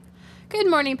Good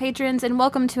morning, patrons, and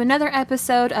welcome to another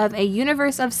episode of A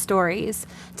Universe of Stories.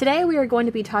 Today we are going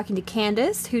to be talking to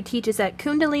Candyce, who teaches at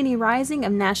Kundalini Rising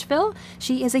of Nashville.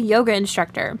 She is a yoga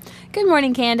instructor. Good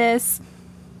morning, Candyce.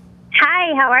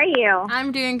 Hi, how are you?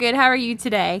 I'm doing good. How are you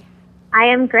today? I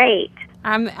am great.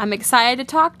 I'm excited to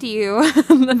talk to you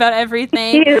about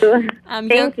everything. Thank you.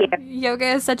 Thank you.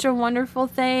 Yoga is such a wonderful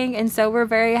thing, and so we're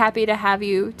very happy to have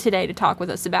you today to talk with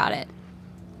us about it.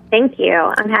 Thank you.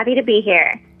 I'm happy to be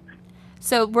here.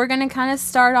 So we're going to kind of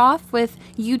start off with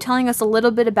you telling us a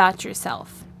little bit about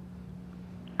yourself.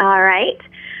 All right.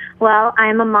 Well,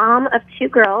 I'm a mom of 2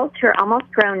 girls who are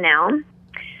almost grown now.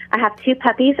 I have 2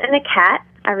 puppies and a cat.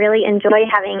 I really enjoy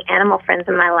having animal friends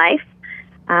in my life.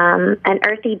 An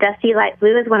earthy, dusty light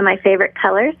blue is one of my favorite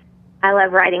colors. I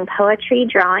love writing poetry,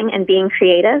 drawing, and being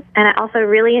creative. And I also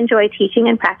really enjoy teaching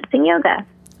and practicing yoga.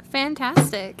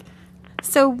 Fantastic.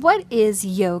 So what is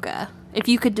yoga, if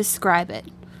you could describe it?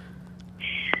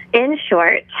 In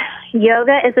short,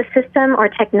 yoga is a system or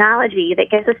technology that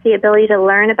gives us the ability to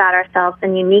learn about ourselves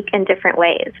in unique and different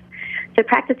ways. So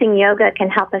practicing yoga can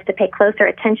help us to pay closer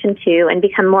attention to and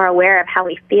become more aware of how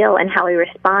we feel and how we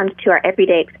respond to our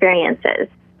everyday experiences.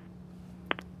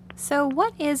 So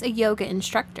what is a yoga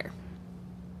instructor?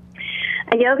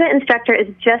 A yoga instructor is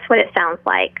just what it sounds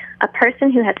like, a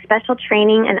person who has special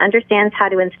training and understands how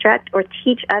to instruct or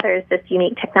teach others this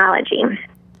unique technology.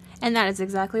 And that is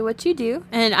exactly what you do,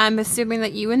 and I'm assuming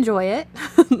that you enjoy it.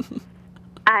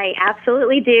 I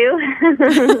absolutely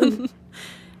do.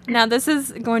 Now, this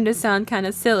is going to sound kind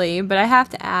of silly, but I have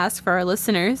to ask for our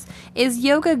listeners, is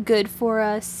yoga good for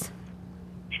us?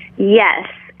 Yes.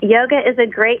 Yoga is a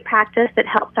great practice that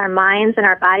helps our minds and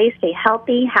our bodies stay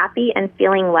healthy, happy, and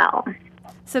feeling well.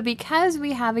 So because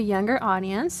we have a younger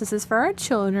audience, this is for our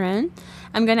children,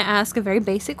 I'm going to ask a very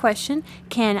basic question.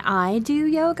 Can I do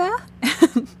yoga?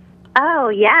 Oh,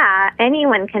 yeah.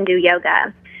 Anyone can do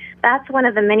yoga. That's one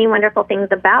of the many wonderful things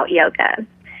about yoga.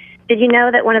 Did you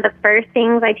know that one of the first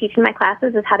things I teach in my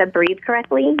classes is how to breathe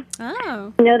correctly?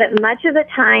 Oh. You know that much of the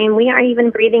time we aren't even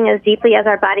breathing as deeply as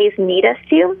our bodies need us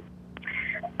to.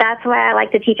 That's why I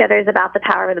like to teach others about the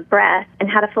power of the breath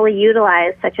and how to fully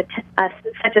utilize such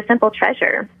a simple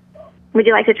treasure. Would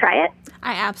you like to try it?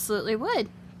 I absolutely would.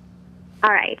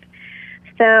 All right.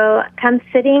 So come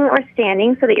sitting or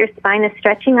standing so that your spine is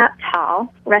stretching up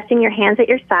tall, resting your hands at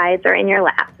your sides or in your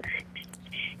lap.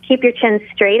 Keep your chin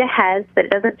straight ahead so that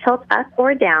it doesn't tilt up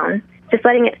or down, just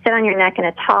letting it sit on your neck in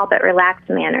a tall but relaxed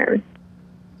manner.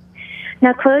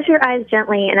 Now close your eyes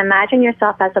gently and imagine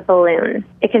yourself as a balloon.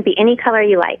 It can be any color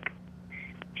you like.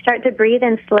 Start to breathe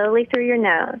in slowly through your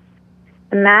nose.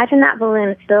 Imagine that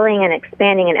balloon filling and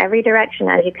expanding in every direction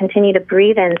as you continue to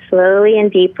breathe in slowly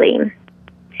and deeply.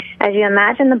 As you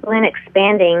imagine the balloon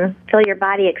expanding, feel your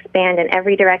body expand in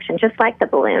every direction, just like the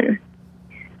balloon.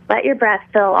 Let your breath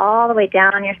fill all the way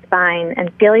down your spine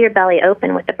and feel your belly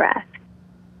open with the breath.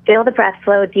 Feel the breath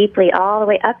flow deeply all the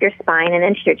way up your spine and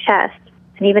into your chest,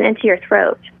 and even into your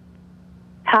throat.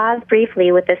 Pause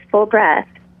briefly with this full breath,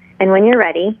 and when you're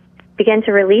ready, begin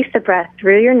to release the breath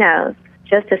through your nose,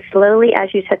 just as slowly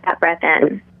as you took that breath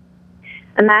in.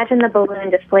 Imagine the balloon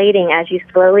deflating as you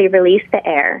slowly release the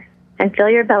air, and feel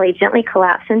your belly gently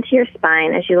collapse into your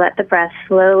spine as you let the breath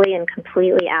slowly and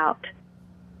completely out.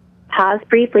 Pause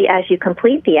briefly as you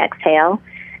complete the exhale,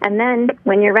 and then,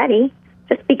 when you're ready,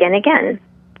 just begin again.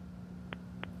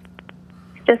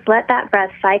 Just let that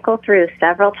breath cycle through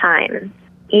several times,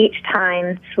 each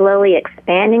time slowly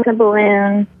expanding the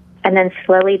balloon and then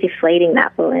slowly deflating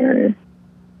that balloon.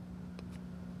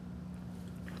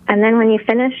 And then when you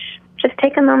finish, just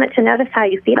take a moment to notice how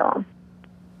you feel.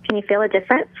 Can you feel a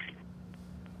difference?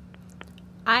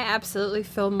 I absolutely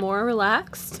feel more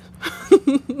relaxed.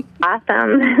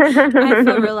 Awesome. I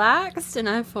feel relaxed and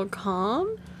I feel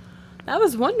calm. That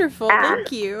was wonderful. Yeah.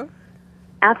 Thank you.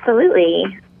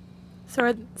 Absolutely.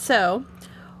 So,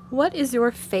 what is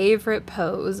your favorite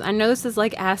pose? I know this is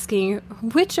like asking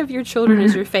which of your children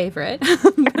is your favorite.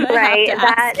 Right.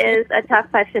 That is a tough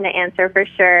question to answer for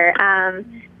sure.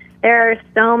 There are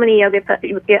so many yoga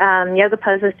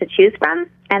poses to choose from,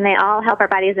 and they all help our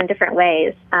bodies in different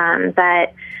ways.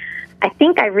 But I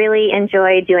think I really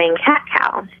enjoy doing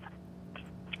cat-cow.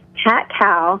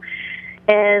 Cat-cow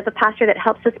is a posture that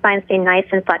helps the spine stay nice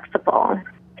and flexible.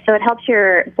 So it helps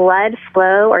your blood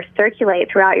flow or circulate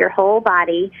throughout your whole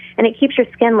body, and it keeps your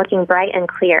skin looking bright and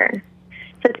clear.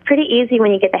 So it's pretty easy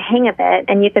when you get the hang of it,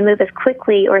 and you can move as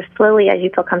quickly or slowly as you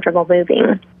feel comfortable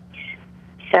moving.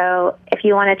 So if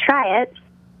you want to try it,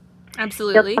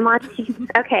 absolutely. So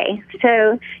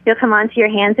you'll come onto your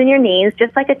hands and your knees,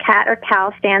 just like a cat or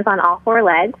cow stands on all 4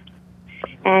 legs.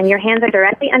 And your hands are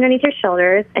directly underneath your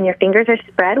shoulders, and your fingers are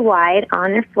spread wide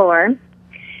on the floor.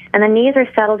 And the knees are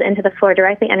settled into the floor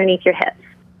directly underneath your hips.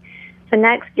 So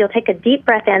next, you'll take a deep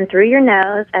breath in through your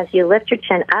nose as you lift your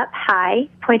chin up high,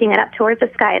 pointing it up towards the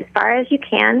sky as far as you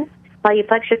can, while you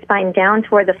flex your spine down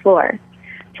toward the floor.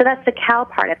 So that's the cow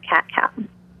part of cat-cow.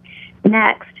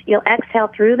 Next, you'll exhale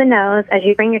through the nose as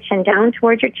you bring your chin down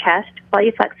towards your chest while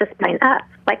you flex the spine up,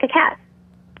 like a cat.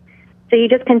 So you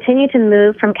just continue to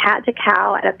move from cat to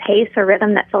cow at a pace or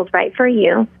rhythm that feels right for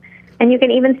you. And you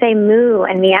can even say moo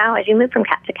and meow as you move from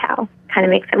cat to cow. Kind of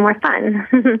makes it more fun.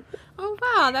 Oh,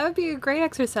 wow. That would be a great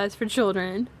exercise for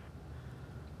children.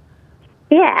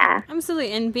 Yeah.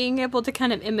 Absolutely. And being able to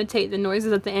kind of imitate the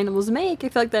noises that the animals make, I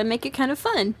feel like that would make it kind of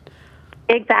fun.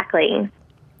 Exactly.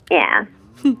 Yeah.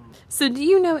 So do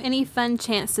you know any fun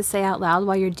chants to say out loud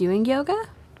while you're doing yoga?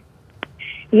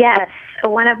 Yes.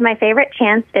 One of my favorite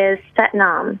chants is Sat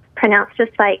Nam, pronounced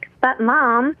just like, but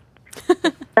mom.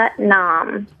 Sat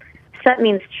Nam. Sat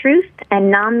means truth, and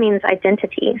Nam means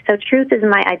identity. So truth is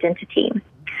my identity.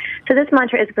 So this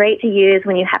mantra is great to use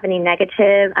when you have any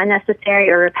negative, unnecessary,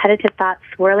 or repetitive thoughts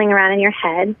swirling around in your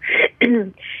head.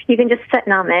 You can just Sat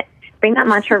Nam it, bring that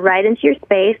mantra right into your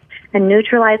space, and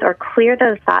neutralize or clear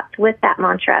those thoughts with that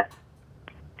mantra.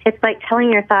 It's like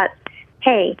telling your thoughts,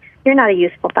 hey, you're not a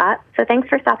useful thought, so thanks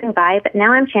for stopping by, but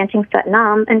now I'm chanting Sat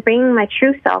Nam and bringing my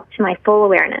true self to my full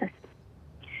awareness.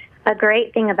 A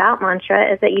great thing about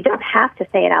mantra is that you don't have to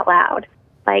say it out loud.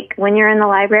 Like when you're in the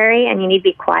library and you need to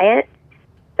be quiet,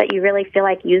 but you really feel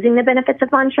like using the benefits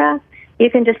of mantra,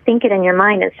 you can just think it in your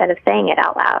mind instead of saying it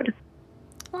out loud.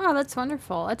 Wow, that's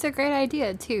wonderful. That's a great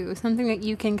idea, too. Something that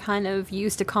you can kind of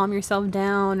use to calm yourself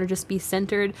down or just be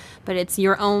centered, but it's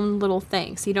your own little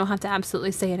thing, so you don't have to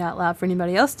absolutely say it out loud for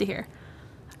anybody else to hear.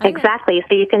 Exactly,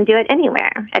 so you can do it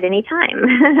anywhere, at any time.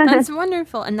 That's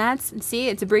wonderful, and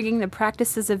it's bringing the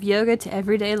practices of yoga to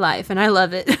everyday life, and I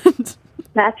love it.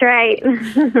 That's right.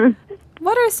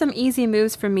 What are some easy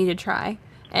moves for me to try?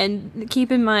 And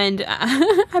keep in mind,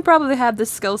 I probably have the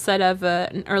skill set of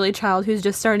an early child who's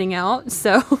just starting out,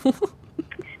 so.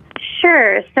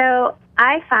 Sure. So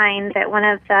I find that one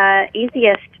of the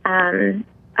easiest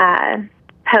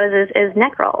poses is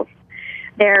neck rolls.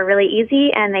 They're really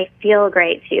easy and they feel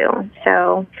great too.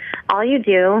 So all you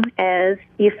do is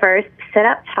you first sit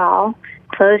up tall,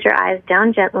 close your eyes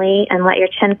down gently, and let your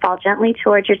chin fall gently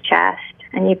towards your chest.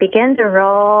 And you begin to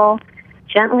roll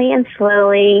gently and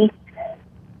slowly.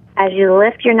 As you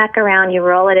lift your neck around, you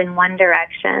roll it in one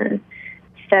direction.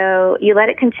 So you let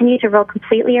it continue to roll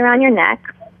completely around your neck,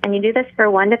 and you do this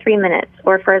for 1 to 3 minutes,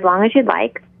 or for as long as you'd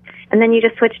like. And then you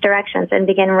just switch directions and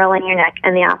begin rolling your neck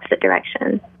in the opposite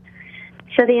direction.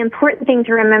 So the important thing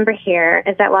to remember here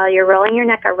is that while you're rolling your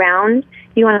neck around,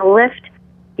 you want to lift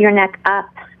your neck up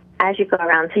as you go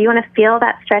around. So you want to feel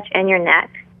that stretch in your neck,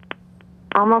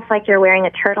 almost like you're wearing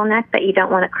a turtleneck, but you don't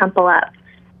want to crumple up.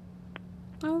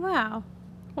 Oh, wow.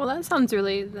 Well, that sounds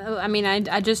really, I mean,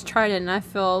 I just tried it, and I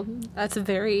feel that's it's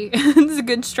a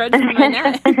good stretch for my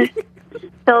neck.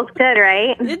 Feels good,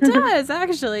 right? It does,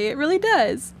 actually. It really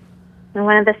does.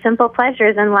 One of the simple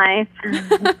pleasures in life.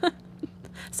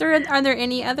 So are there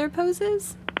any other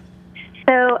poses?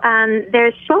 So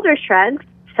there's shoulder shrugs.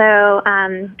 So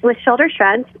with shoulder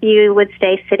shrugs, you would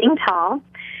stay sitting tall,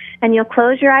 and you'll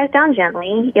close your eyes down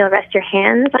gently. You'll rest your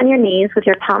hands on your knees with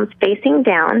your palms facing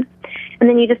down, and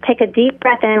then you just take a deep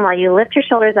breath in while you lift your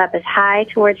shoulders up as high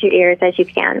towards your ears as you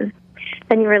can.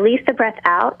 Then you release the breath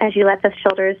out as you let the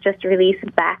shoulders just release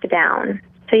back down.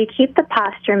 So you keep the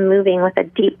posture moving with a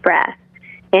deep breath,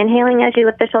 inhaling as you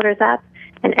lift the shoulders up,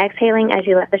 and exhaling as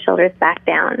you let the shoulders back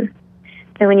down.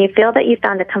 And when you feel that you've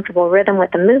found a comfortable rhythm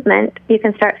with the movement, you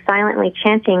can start silently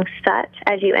chanting Sat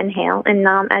as you inhale and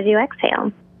Nam as you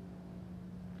exhale.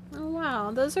 Oh,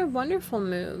 wow. Those are wonderful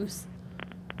moves.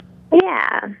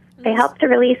 Yeah. They help to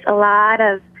release a lot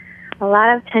of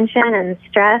tension and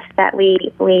stress that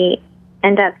we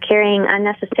end up carrying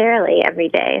unnecessarily every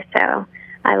day. So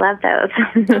I love those.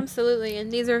 Absolutely.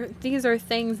 And these are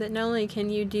things that not only can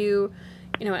you do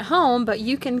at home, but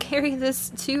you can carry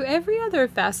this to every other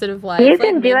facet of life. You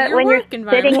can do it when you're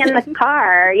sitting in the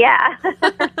car, yeah.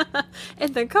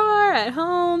 In the car, at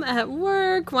home, at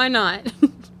work, why not?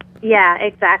 Yeah,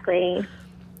 exactly.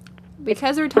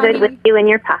 Because we're talking good with you in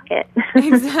your pocket.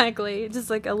 Exactly. Just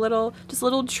like a little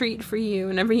treat for you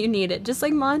whenever you need it. Just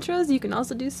like mantras, you can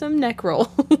also do some neck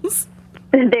rolls.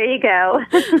 There you go.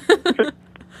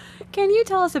 Can you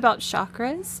tell us about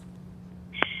chakras?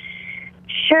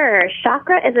 Sure.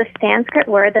 Chakra is a Sanskrit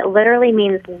word that literally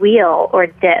means wheel or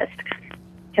disc.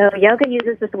 So yoga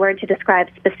uses this word to describe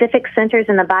specific centers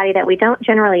in the body that we don't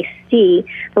generally see,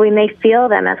 but we may feel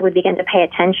them as we begin to pay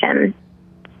attention.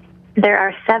 There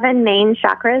are 7 main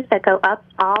chakras that go up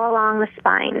all along the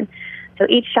spine. So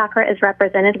each chakra is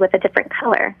represented with a different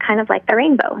color, kind of like the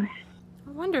rainbow.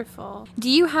 Wonderful. Do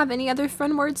you have any other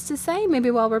fun words to say, maybe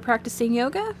while we're practicing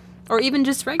yoga? Or even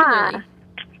just regularly?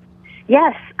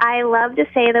 Yes, I love to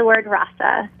say the word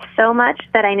rasa so much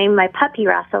that I named my puppy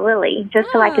Rasa Lily,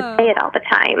 just so I could say it all the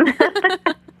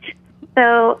time.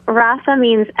 So rasa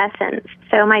means essence.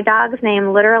 So my dog's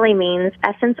name literally means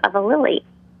essence of a lily.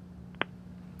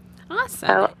 Awesome.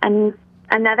 So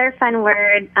another fun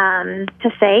word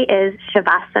to say is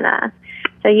shavasana.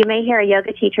 So you may hear a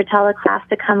yoga teacher tell a class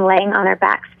to come laying on their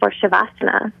backs for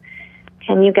shavasana.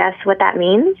 Can you guess what that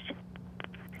means?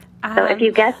 So if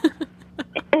you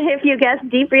guess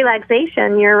deep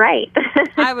relaxation, you're right.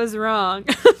 I was wrong.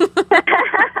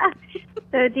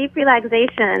 So deep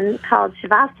relaxation, called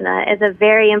shavasana, is a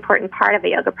very important part of a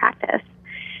yoga practice.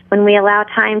 When we allow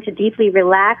time to deeply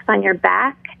relax on your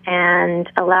back and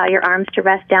allow your arms to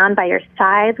rest down by your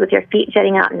sides with your feet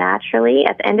jetting out naturally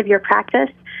at the end of your practice,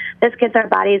 this gives our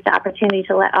bodies the opportunity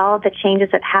to let all of the changes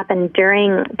that happen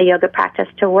during a yoga practice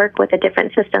to work with the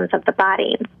different systems of the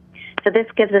body. So this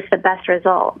gives us the best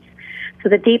results. So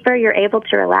the deeper you're able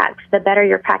to relax, the better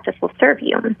your practice will serve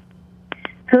you.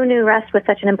 Who knew rest was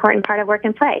such an important part of work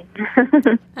and play?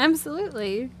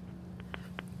 Absolutely.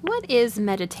 What is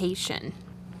meditation?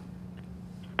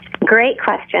 Great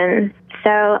question.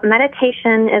 So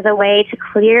meditation is a way to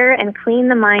clear and clean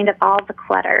the mind of all the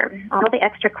clutter, all the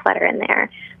extra clutter in there.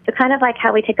 So kind of like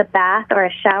how we take a bath or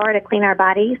a shower to clean our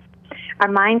bodies, our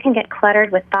mind can get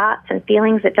cluttered with thoughts and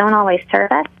feelings that don't always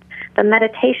serve us. But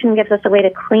meditation gives us a way to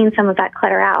clean some of that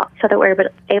clutter out so that we're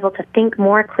able to think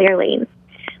more clearly.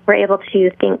 We're able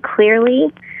to think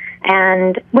clearly,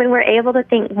 and when we're able to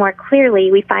think more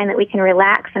clearly, we find that we can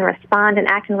relax and respond and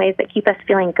act in ways that keep us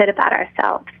feeling good about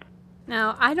ourselves.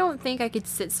 Now, I don't think I could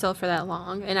sit still for that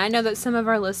long, and I know that some of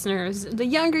our listeners, the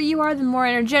younger you are, the more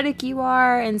energetic you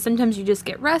are, and sometimes you just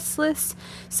get restless.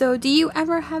 So do you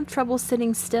ever have trouble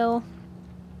sitting still?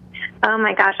 Oh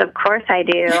my gosh, of course I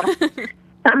do.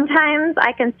 Sometimes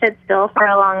I can sit still for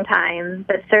a long time,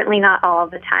 but certainly not all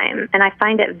of the time. And I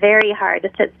find it very hard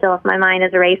to sit still if my mind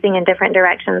is racing in different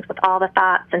directions with all the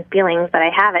thoughts and feelings that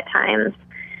I have at times.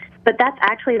 But that's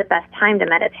actually the best time to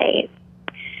meditate.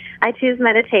 I choose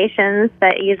meditations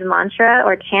that use mantra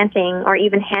or chanting or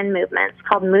even hand movements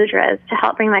called mudras to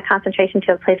help bring my concentration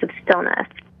to a place of stillness.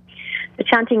 The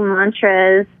chanting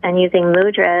mantras and using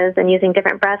mudras and using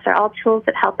different breaths are all tools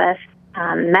that help us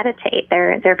meditate.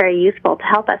 They're very useful to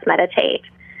help us meditate.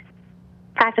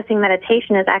 Practicing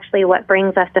meditation is actually what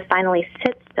brings us to finally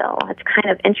sit still. It's kind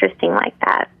of interesting like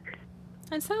that.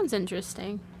 That sounds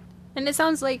interesting. And it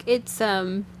sounds like it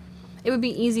would be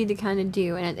easy to kind of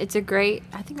do, and I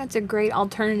think that's a great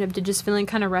alternative to just feeling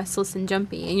kind of restless and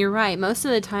jumpy. And you're right, most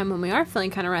of the time when we are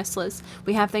feeling kind of restless,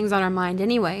 we have things on our mind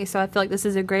anyway, so I feel like this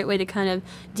is a great way to kind of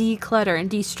declutter and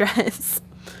de-stress.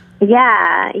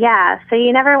 Yeah. So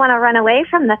you never want to run away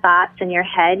from the thoughts in your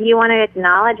head. You want to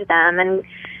acknowledge them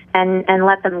and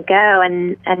let them go.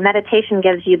 And meditation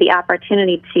gives you the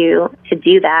opportunity to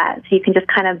do that. So you can just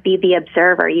kind of be the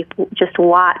observer. You just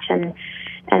watch and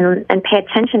pay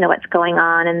attention to what's going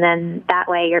on, and then that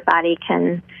way your body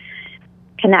can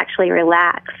actually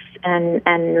relax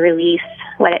and release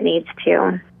what it needs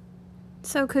to.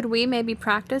 So could we maybe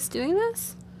practice doing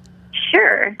this?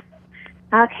 Sure.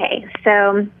 Okay,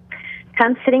 so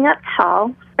come sitting up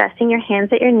tall, resting your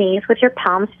hands at your knees with your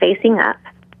palms facing up.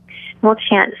 We'll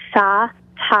chant Sa,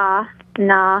 Ta,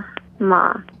 Na,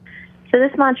 Ma. So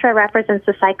this mantra represents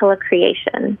the cycle of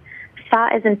creation.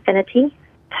 Sa is infinity,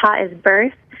 Ta is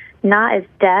birth, Na is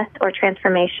death or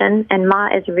transformation, and Ma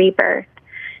is rebirth.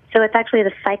 So it's actually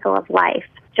the cycle of life,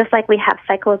 just like we have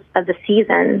cycles of the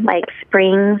season, like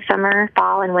spring, summer,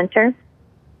 fall, and winter.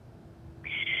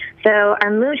 So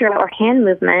our mudra or hand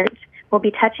movement will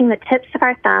be touching the tips of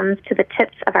our thumbs to the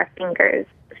tips of our fingers.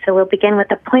 So we'll begin with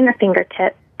the pointer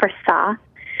fingertip for Sa,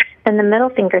 then the middle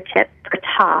fingertip for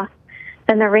Ta,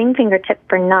 then the ring fingertip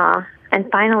for Na,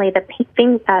 and finally the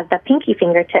pinky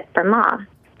fingertip for Ma.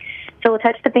 So we'll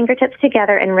touch the fingertips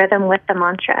together in rhythm with the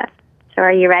mantra. So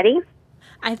are you ready?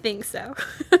 I think so.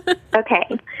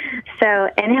 Okay. So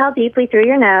inhale deeply through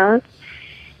your nose.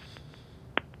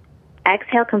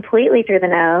 Exhale completely through the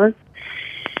nose.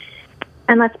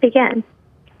 And let's begin.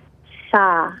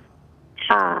 Sa,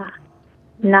 Ta,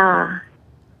 Na,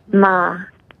 Ma.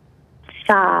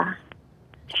 Sa,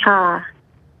 Ta,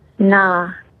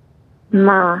 Na,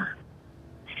 Ma.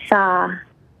 Sa,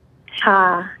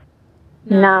 Ta,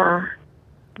 Na,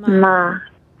 ma,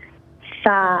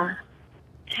 sa,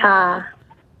 ta,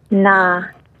 na,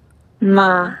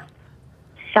 ma,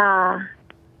 sa,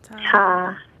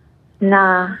 ta,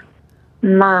 na,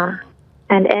 ma.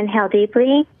 And inhale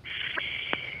deeply.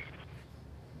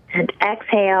 And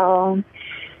exhale.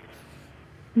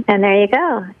 And there you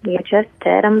go. You just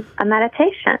did a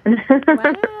meditation.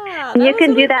 Wow, You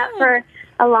can really do that fun. for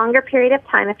a longer period of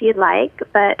time if you'd like,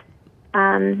 but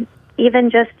even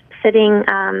just sitting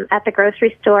at the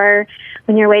grocery store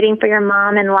when you're waiting for your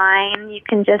mom in line, you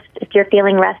can just, if you're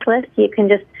feeling restless, you can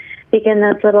just begin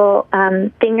those little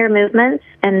finger movements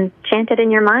and chant it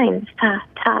in your mind. Ta,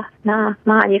 ta, na,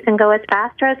 ma. You can go as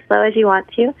fast or as slow as you want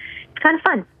to. It's kind of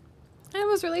fun. That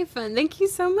was really fun. Thank you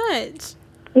so much.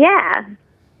 Yeah.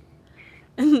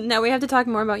 Now we have to talk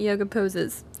more about yoga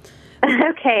poses.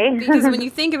 Okay. Because when you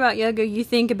think about yoga, you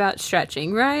think about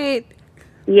stretching, right?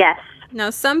 Yes. Now,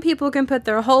 some people can put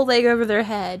their whole leg over their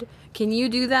head. Can you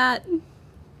do that?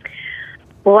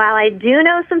 While I do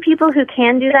know some people who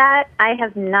can do that, I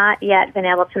have not yet been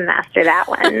able to master that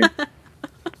one.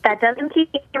 That doesn't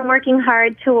keep me from working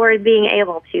hard toward being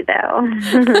able to,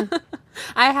 though.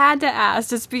 I had to ask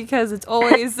just because it's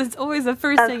always the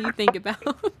first thing you think about.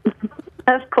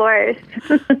 Of course.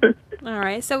 All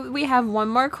right, so we have one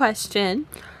more question.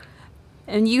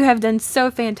 And you have done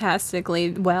so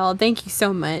fantastically well. Thank you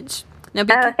so much. Now,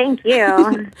 Thank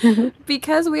you.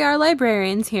 because we are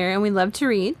librarians here and we love to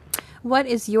read, what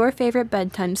is your favorite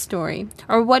bedtime story?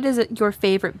 Or what is your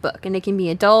favorite book? And it can be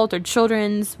adult or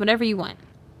children's, whatever you want.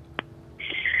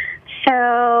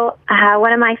 So,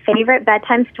 one of my favorite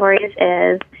bedtime stories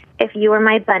is If You Were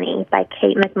My Bunny by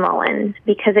Kate McMullen,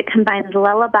 because it combines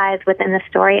lullabies within the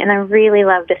story, and I really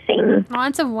love to sing. Oh,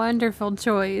 it's a wonderful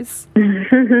choice.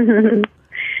 I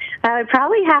would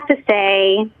probably have to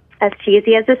say, as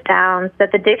cheesy as it sounds,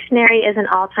 that the dictionary is an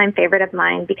all-time favorite of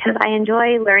mine because I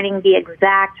enjoy learning the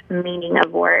exact meaning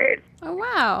of words. Oh,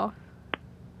 wow.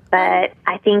 But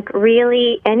I think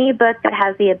really any book that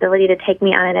has the ability to take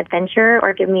me on an adventure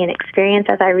or give me an experience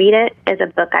as I read it is a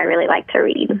book I really like to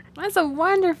read. That's a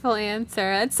wonderful answer.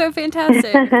 That's so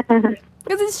fantastic.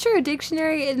 Because it's true,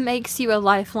 dictionary, it makes you a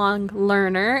lifelong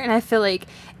learner. And I feel like,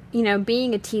 you know,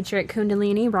 being a teacher at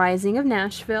Kundalini Rising of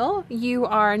Nashville, you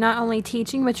are not only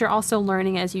teaching, but you're also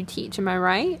learning as you teach. Am I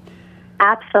right?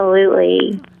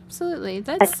 Absolutely. Absolutely. A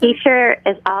That's teacher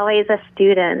is always a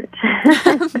student.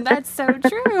 that's so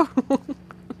true.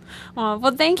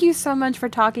 Well, thank you so much for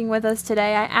talking with us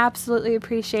today. I absolutely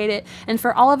appreciate it. And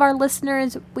for all of our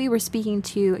listeners, we were speaking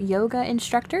to yoga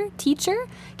instructor, teacher,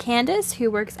 Candyce,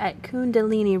 who works at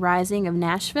Kundalini Rising of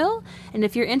Nashville. And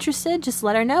if you're interested, just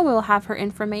let her know. We'll have her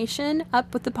information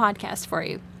up with the podcast for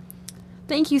you.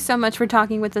 Thank you so much for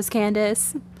talking with us,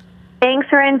 Candyce. Thanks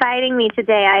for inviting me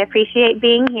today. I appreciate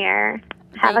being here.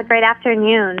 Have a great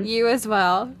afternoon. You as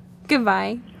well.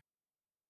 Goodbye.